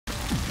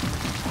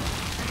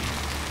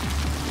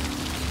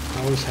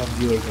I always have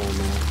the other gun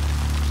now.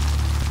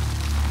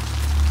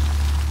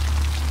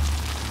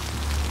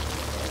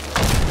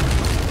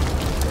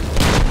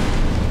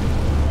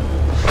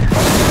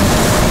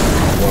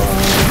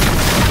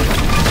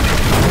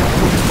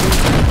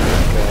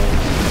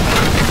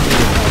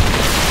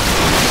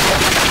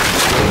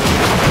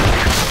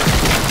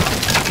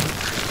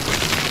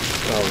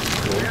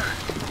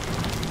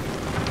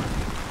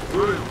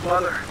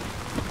 Mother.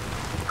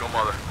 Go,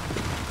 Mother.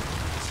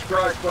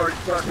 Surprise party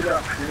busted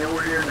up, and then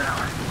we're here now.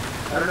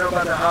 I don't know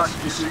about the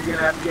hostages, so you're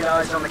gonna have to get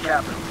eyes on the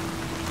Capitol.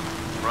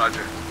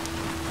 Roger.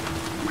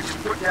 We just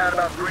put down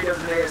about 3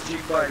 dozen ASG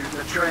fighters.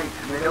 They're trained,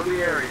 and they know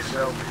the area,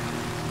 so...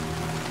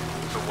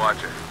 So watch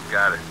it.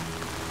 Got it.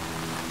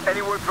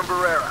 Any word from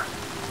Barrera?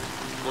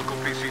 Local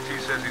PCT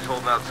says he's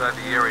holding outside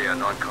the area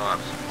on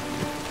comms.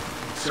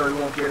 So he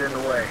won't get in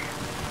the way?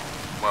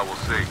 Well, we'll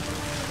see.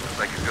 Looks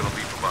like he's gonna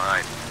leave from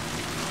behind.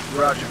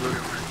 Roger,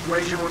 Voodoo.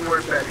 Raise you when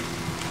we're ready.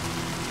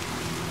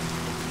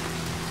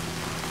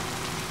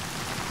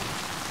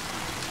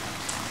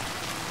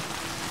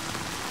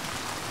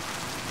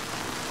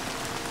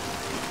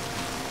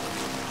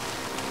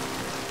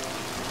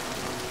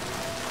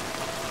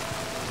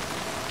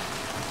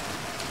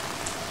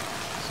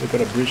 So we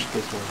gotta bridge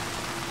this one,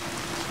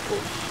 I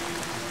suppose.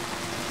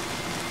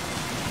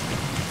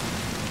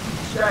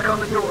 Stack on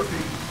the door,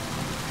 Pete.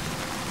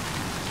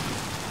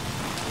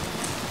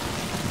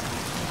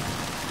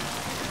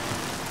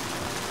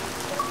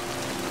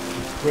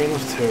 Reign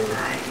of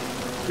Terror.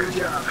 Good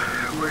job.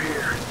 We're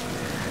here.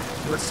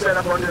 Let's set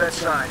up under that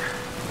sign.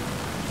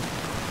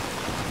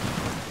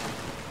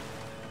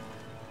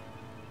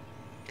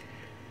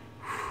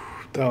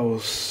 That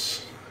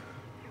was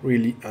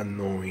really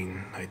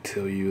annoying. I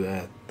tell you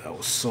that. That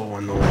was so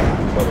annoying.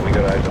 Mother, we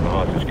got eyes on the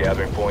hostage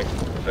gathering point.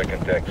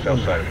 Second deck,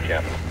 south side of the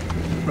Capitol.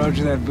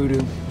 Roger that,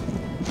 Voodoo.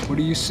 What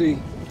do you see?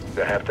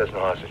 The half-dozen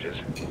hostages,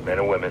 men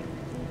and women.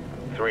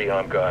 3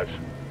 armed guards.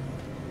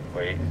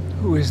 Wait,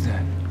 Who is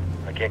that?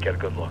 I can't get a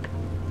good look.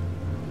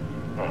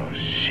 Oh,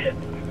 shit.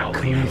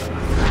 Khalifa.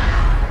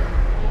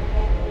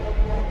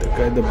 The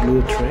guy that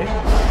blew the train?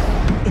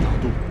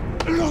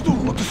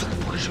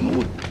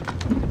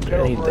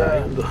 He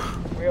died.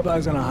 We have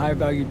eyes on a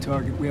high-value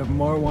target. We have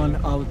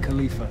Marwan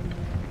al-Khalifa.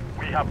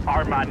 We have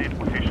our man in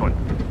position.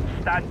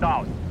 Stand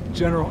down.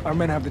 General, our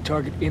men have the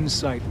target in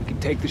sight. We can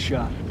take the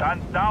shot.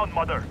 Stand down,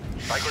 Mother.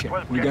 Shit,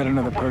 we got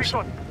another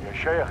person. يا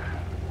شيخ.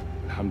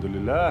 الحمد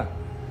لله.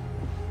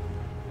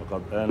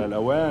 لقد آن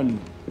الأوان.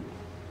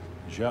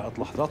 جاءت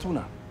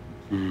لحظتنا.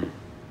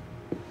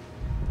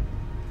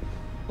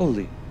 قل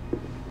لي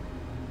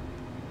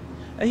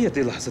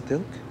أية لحظة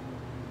تلك؟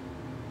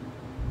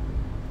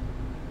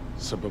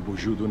 سبب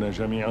وجودنا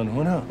جميعا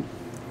هنا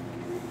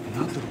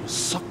نادر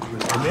الصقر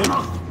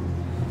العميق.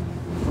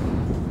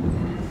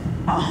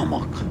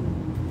 أحمق.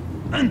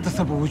 أنت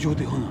سبب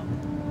وجودي هنا.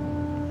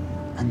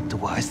 أنت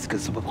وعزتك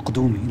سبب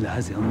قدومي إلى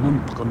هذه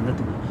المنطقة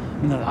النتنة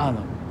من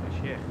العالم.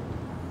 يا شيخ،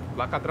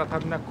 لقد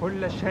رتبنا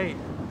كل شيء.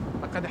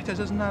 لقد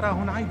احتجزنا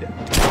راهن عيدا.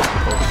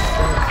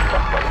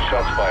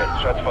 Shots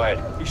fired. Shots fired.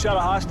 You shot a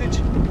hostage?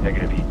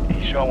 Negative.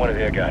 He shot one of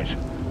their guys.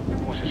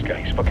 Who's this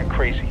guy? He's fucking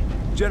crazy.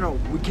 General,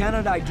 we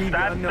cannot ID the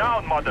Stand unknown.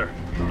 down, Mother.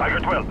 Tiger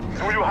 12,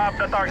 do you have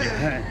the target?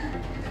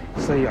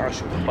 سيعش.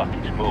 Fuck,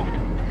 he's moved.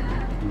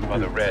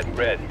 Mother,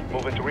 red.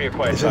 Moving to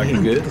reacquire Isn't he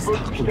target.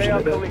 good? Stay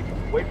on, Billy.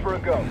 Wait for a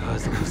go.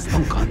 هذا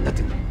المستنقع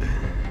النتن.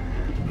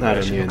 Not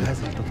immune.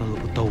 هذا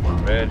يتطلب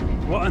التوبة. Red.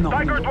 وأنا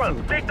Tiger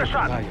 12, take the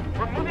shot.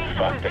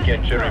 Fuck, they're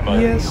getting Jerry,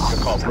 Mother. Yes.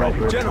 Good call,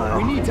 bro. General,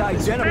 we need to Take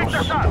the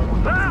identify. shot,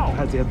 now!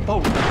 هذه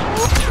الضوء.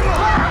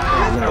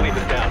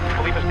 Khalifa's down.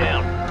 Khalifa's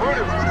down.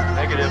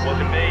 Negative,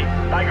 wasn't me.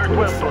 Tiger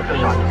 12 took the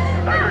shot.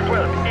 Tiger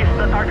 12 is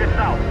the target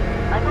now.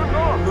 I don't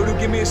know. Voodoo,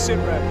 give me a sit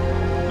rep.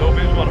 No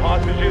visual on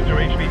hostages or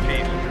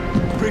HVTs.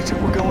 Preacher,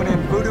 we're going in.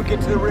 Voodoo, get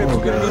to the ribs. Oh,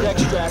 We're gonna God. need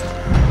extract.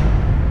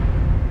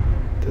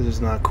 This is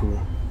not cool.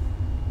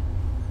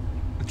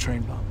 The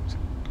train bombs.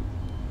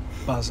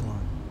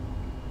 Bazelon.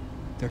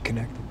 They're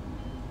connected.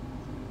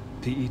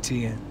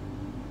 PETN.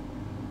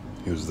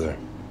 He was there.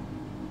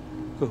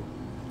 Who?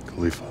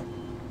 Khalifa.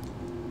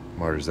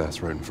 Martyred his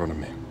ass right in front of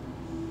me.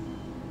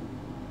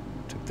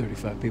 Took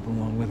 35 people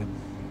along with him.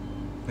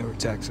 There were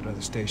attacks at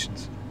other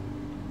stations.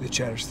 The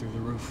chatters through the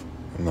roof.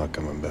 I'm not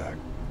coming back.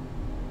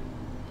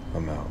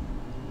 I'm out.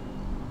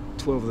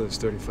 12 of those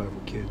 35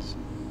 were kids.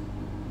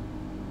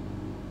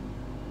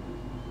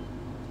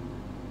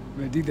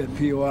 I did that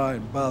POI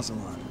in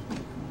Bazelon.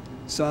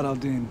 Saad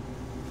al-Din,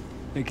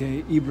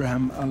 a.k.a.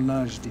 Ibrahim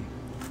al-Najdi.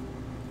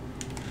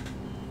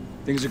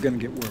 Things are gonna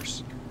get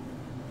worse.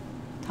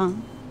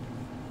 Tom,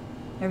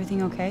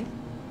 everything okay?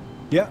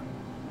 Yeah,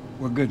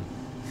 we're good.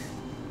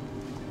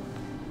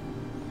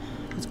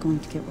 It's going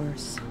to get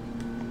worse.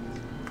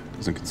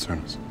 Doesn't concern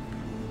us.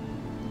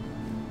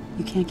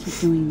 You can't keep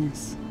doing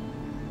this.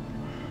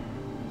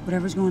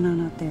 Whatever's going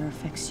on out there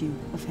affects you,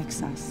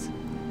 affects us.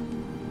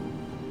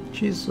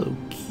 She's so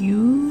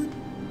cute.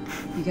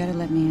 You gotta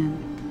let me in.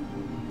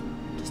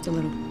 Just a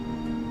little.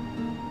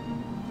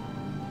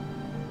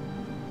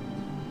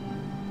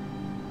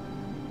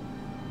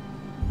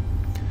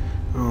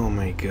 Oh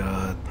my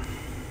god.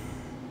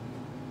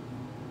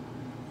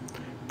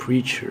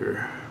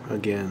 Preacher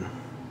again.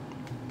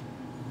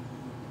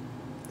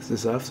 Is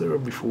this after or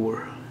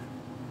before?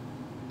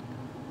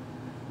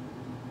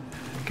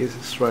 I guess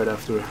it's right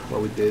after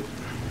what we did.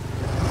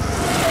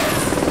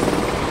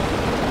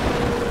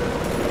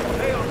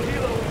 Hey, on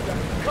Kilo,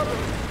 cover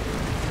me.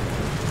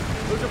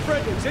 Those are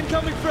friendlies,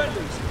 incoming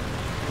friendlies.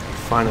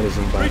 Finally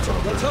some Preacher,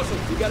 backup. let's hustle.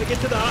 We gotta get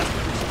to the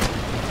hospital.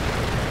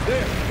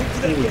 There, get to I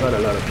think we that got a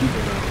lot of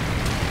people now.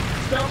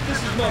 Stop,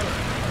 this is Mother.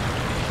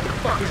 What the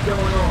fuck is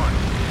going on?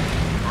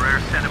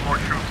 We're sending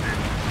more troops in.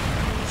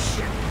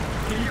 Shit.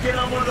 Can you get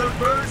on one of those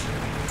birds?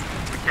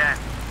 We can.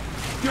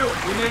 Do it,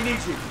 we may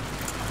need you.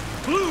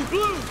 Blue,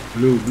 blue!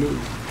 Blue, blue.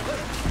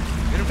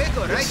 It'll be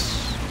good, right?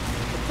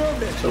 Affirm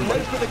this. We're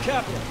headed for the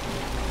capital.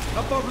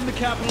 How far from the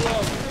capital are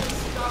we?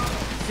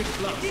 6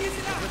 blocks.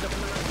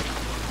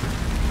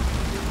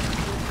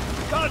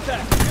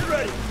 Contact! Get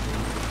ready!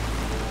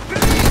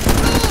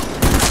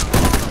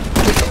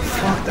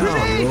 Fuck down,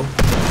 bro.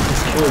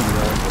 Just kill you,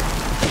 man.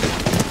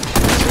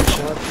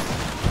 Headshot.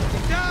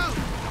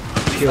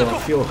 I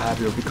feel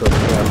happier because we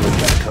have no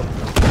backup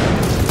now.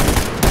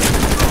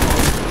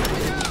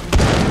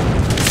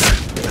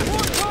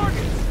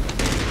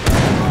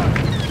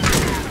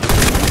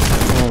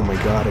 Oh my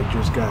god, I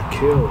just got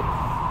killed.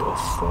 The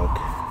fuck?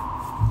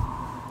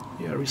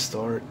 Yeah,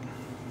 restart.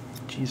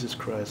 Jesus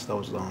Christ, that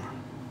was long.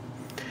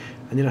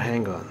 I need a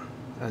handgun.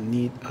 I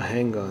need a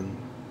handgun.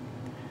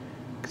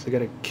 Because I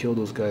gotta kill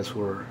those guys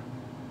who are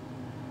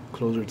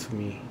closer to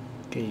me.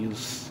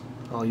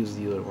 I'll use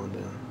the other one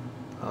then.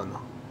 I don't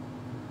know.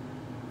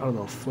 I don't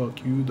know.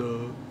 Fuck you,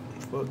 dog.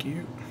 Fuck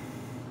you.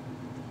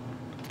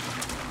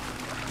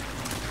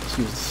 Let's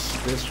use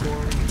this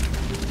one.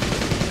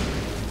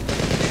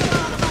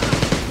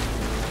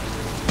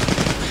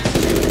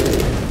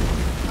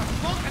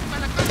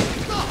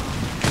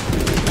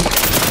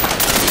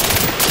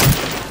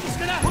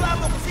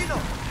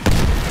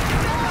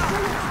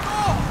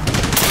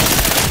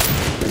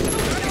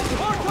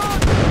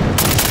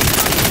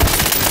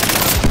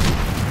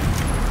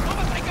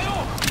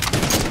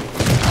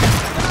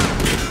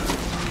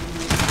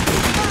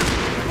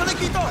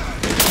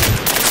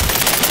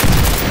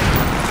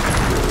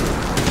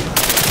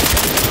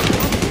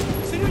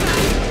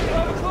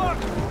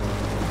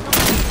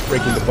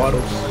 Breaking the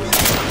bottles.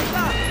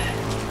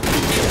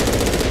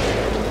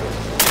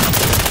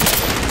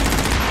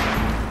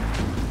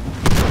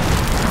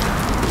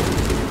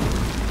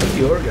 Where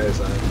the other guys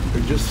at?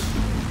 They're just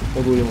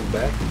all the way on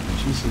back.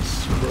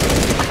 Jesus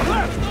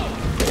Christ.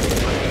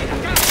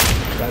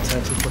 Bad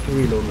time to fucking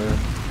reload, man.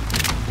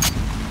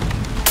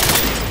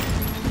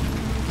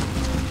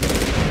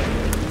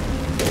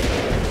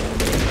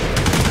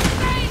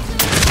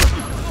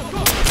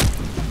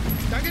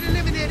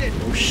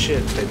 Oh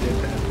shit, they did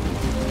that.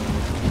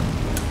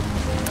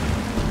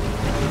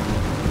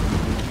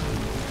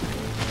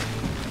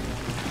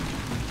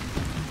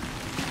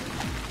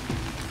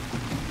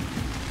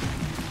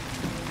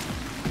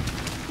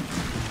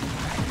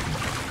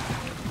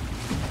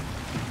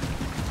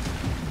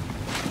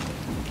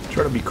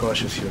 Try to be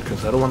cautious here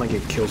because I don't want to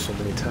get killed so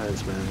many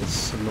times, man.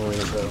 It's annoying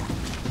as hell.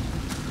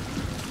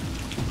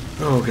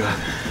 Oh god.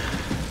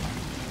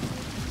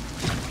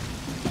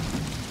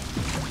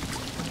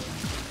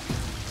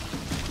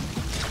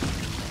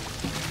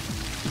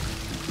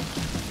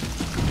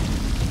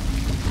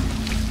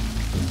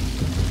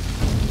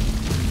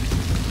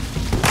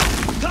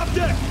 Top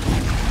deck!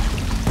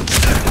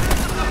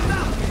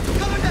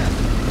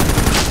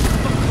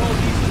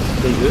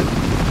 They good?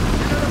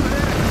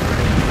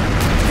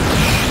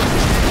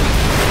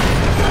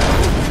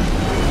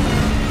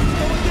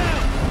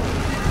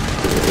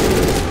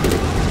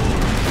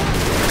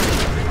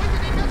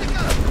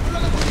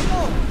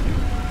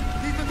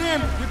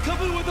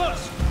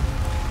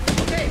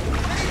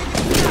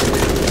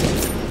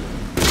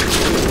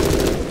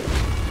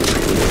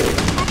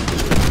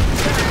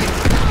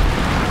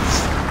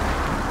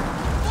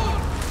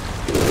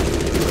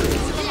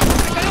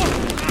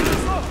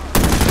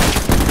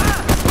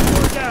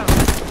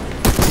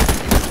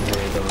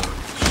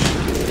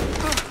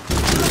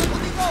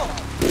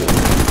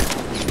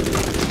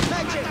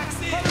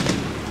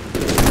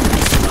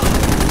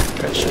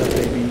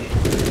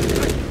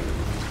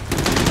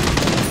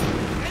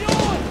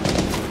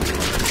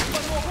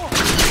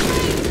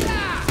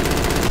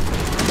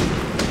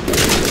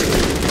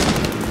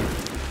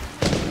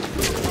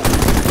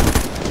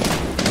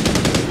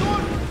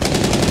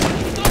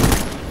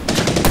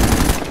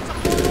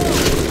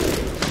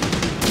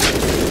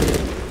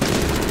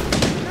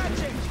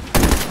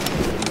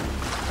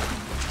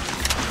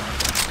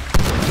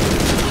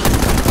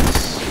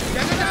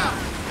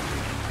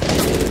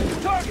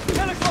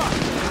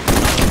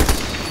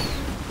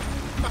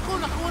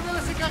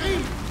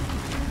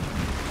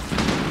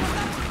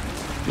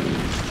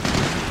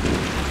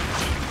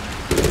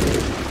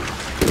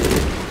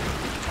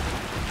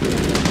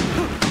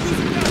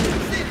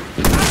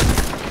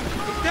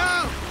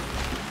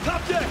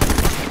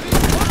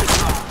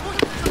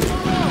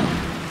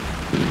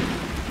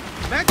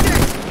 Back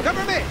there!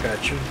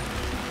 Archer.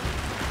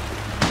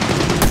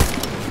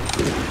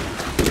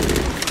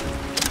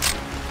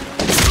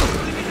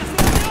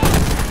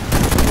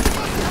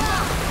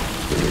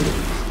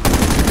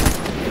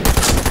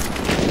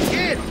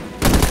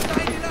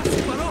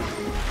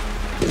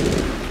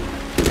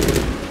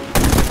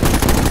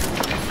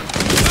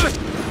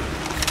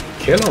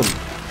 Kill him!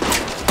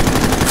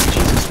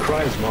 Jesus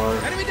Christ, Mar.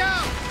 Enemy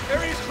down!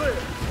 Area is clear.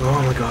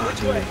 Oh my God,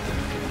 dude.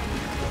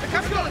 The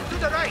capital is to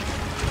the right.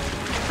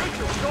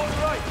 Preacher, going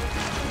right.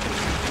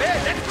 Man,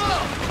 let's go!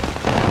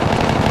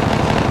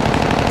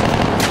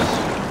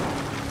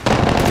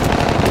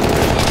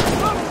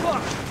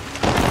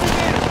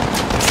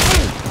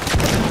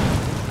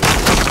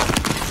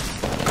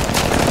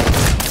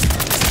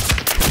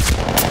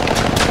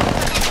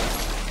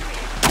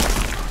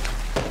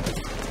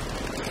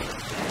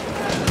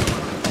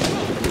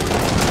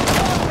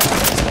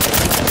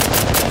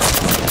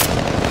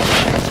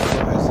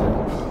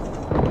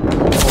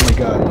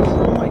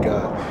 Oh my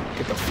God.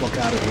 Get the fuck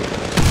out of here.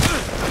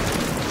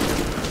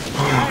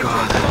 Oh my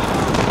God.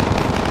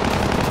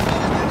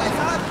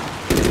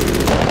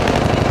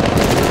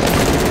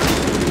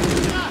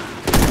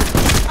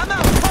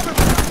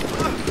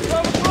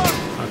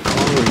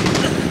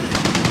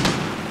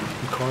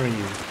 I'm calling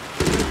you.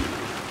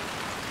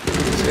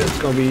 It's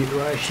gonna be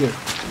right here.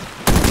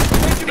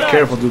 Be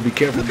careful, dude. Be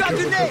careful. Be careful.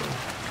 Can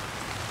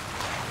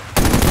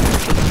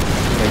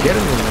I get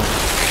him or not?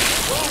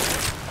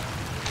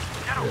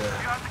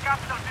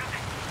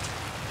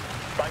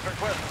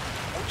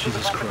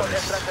 Jesus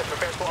Christ.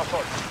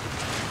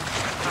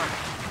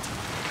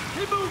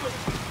 Keep moving.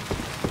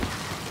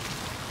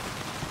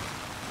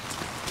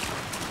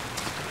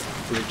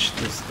 Breach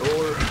this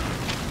door.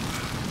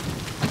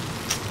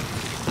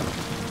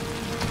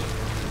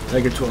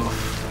 Tiger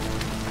 12.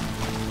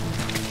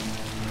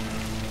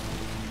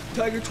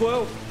 Tiger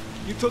 12,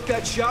 you took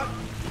that shot?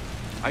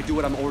 I do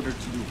what I'm ordered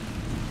to do.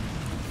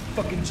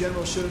 Fucking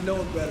general should have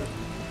known better.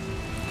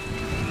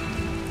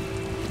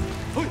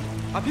 Hey,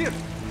 up here.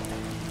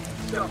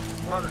 Stop,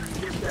 mother.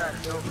 Get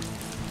status, over.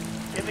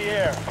 In the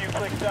air, a few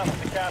clicks south of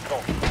the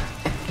capital.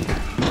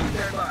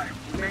 Stand by.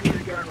 We may need a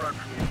gun run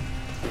from you.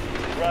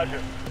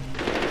 Roger.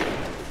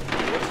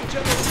 What's the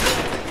general's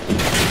plan?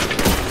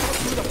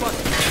 Through the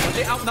button, but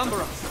they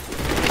outnumber us.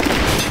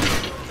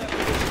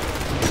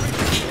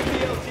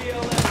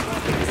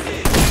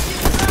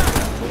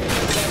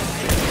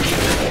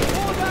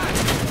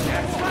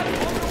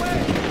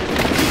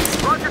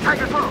 Roger,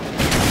 Tiger 12.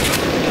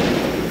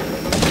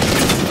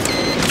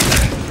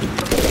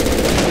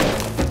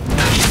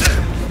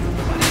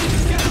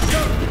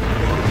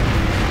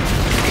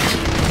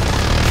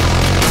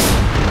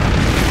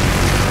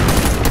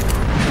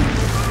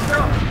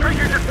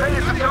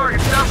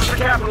 South of the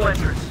capital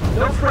entrance.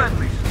 No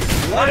friendlies.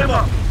 Light him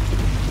up.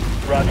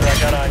 Roger, I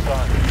got eyes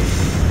on.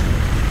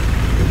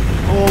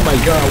 Oh my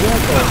God,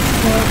 what the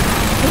fuck?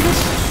 That was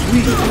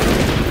sweet. I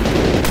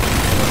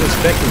was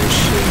expecting this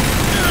shit.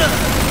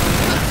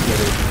 Get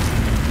it.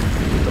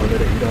 Don't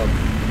let it heat up.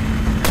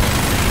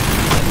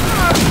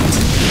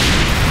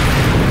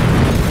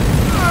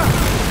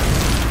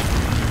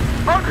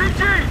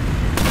 RPG!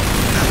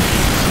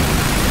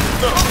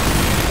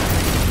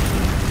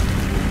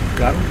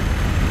 Got him?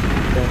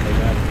 Oh my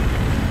God.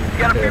 You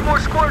got a few more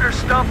squirters,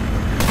 Stump.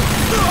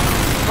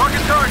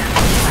 Marking target.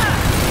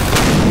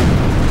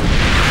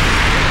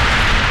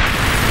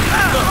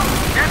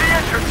 Near the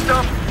entrance,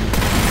 Stump.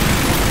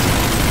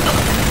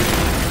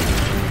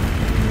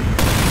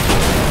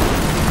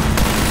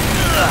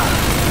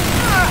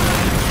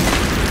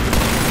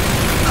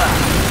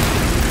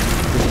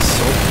 This is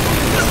so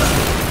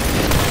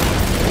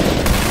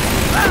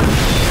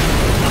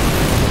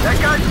That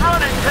guy's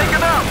running. Take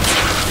him out.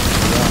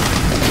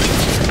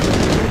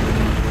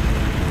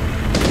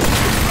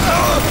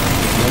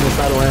 I'm almost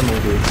out of ammo,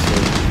 dude,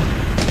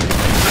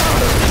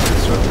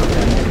 so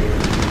ammo here.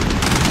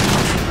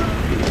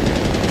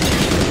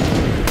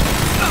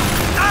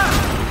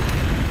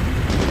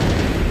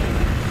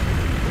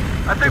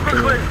 I think we're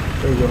clear.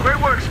 There we go. Great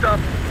work,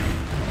 Stump.